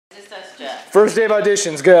First day of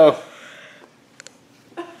auditions, go.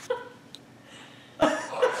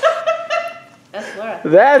 That's Laura.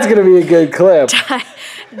 That's gonna be a good clip.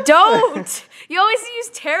 Don't! You always use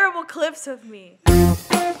terrible clips of me.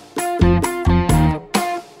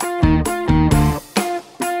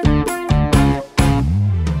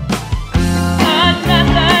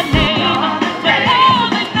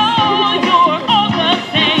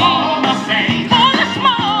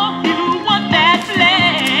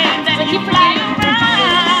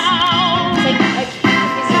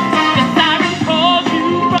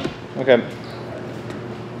 Okay.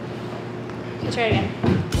 Let's try it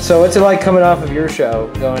again. So what's it like coming off of your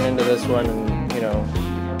show, going into this one, and you know?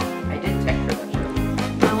 I did tech for that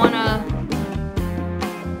show. I wanna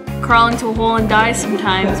crawl into a hole and die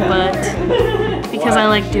sometimes, but because I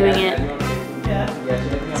like doing it,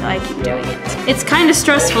 so I keep doing it. It's kind of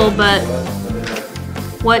stressful, but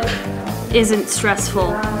what isn't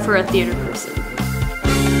stressful for a theater person?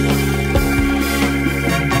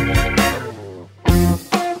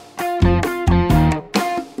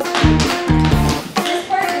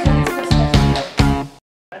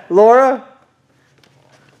 Laura?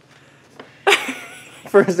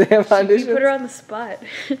 First day of audition? You put her on the spot.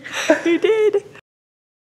 You did.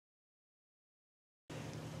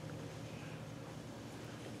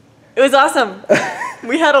 It was awesome.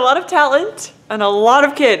 We had a lot of talent and a lot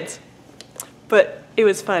of kids, but it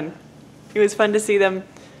was fun. It was fun to see them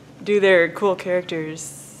do their cool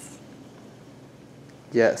characters.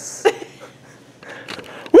 Yes.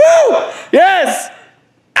 Woo! Yes!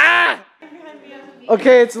 Ah!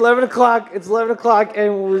 Okay, it's 11 o'clock. It's 11 o'clock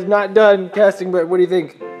and we're not done casting, but what do you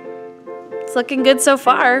think? It's looking good so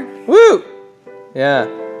far. Woo! Yeah.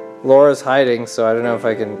 Laura's hiding, so I don't know if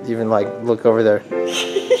I can even like look over there.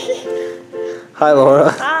 Hi,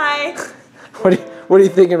 Laura. Hi. What are you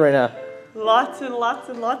thinking right now? Lots and lots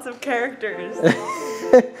and lots of characters.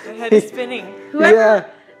 My head is spinning. Whoever, Yeah.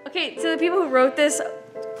 Okay, so the people who wrote this,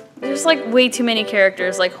 there's like way too many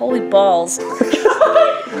characters. Like, holy balls.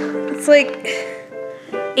 It's like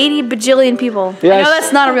 80 bajillion people. Yeah, I know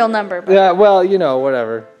that's not a real number. But. Yeah, well, you know,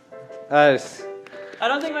 whatever. I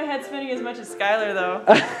don't think my head's spinning as much as Skylar, though.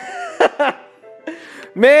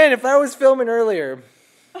 Man, if I was filming earlier.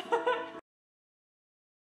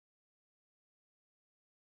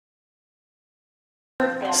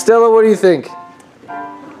 Stella, what do you think?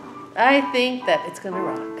 I think that it's gonna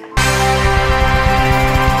rock.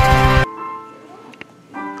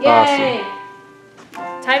 Yay!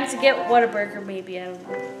 Time to get Whataburger, maybe. I don't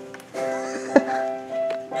know.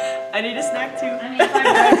 I need a snack, too. I need 5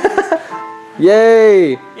 breakfast.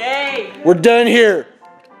 Yay! Yay! We're done here.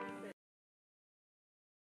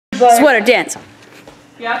 Sweater dance.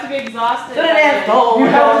 You have to be exhausted. You have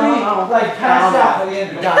to be like passed out by the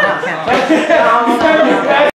end of it.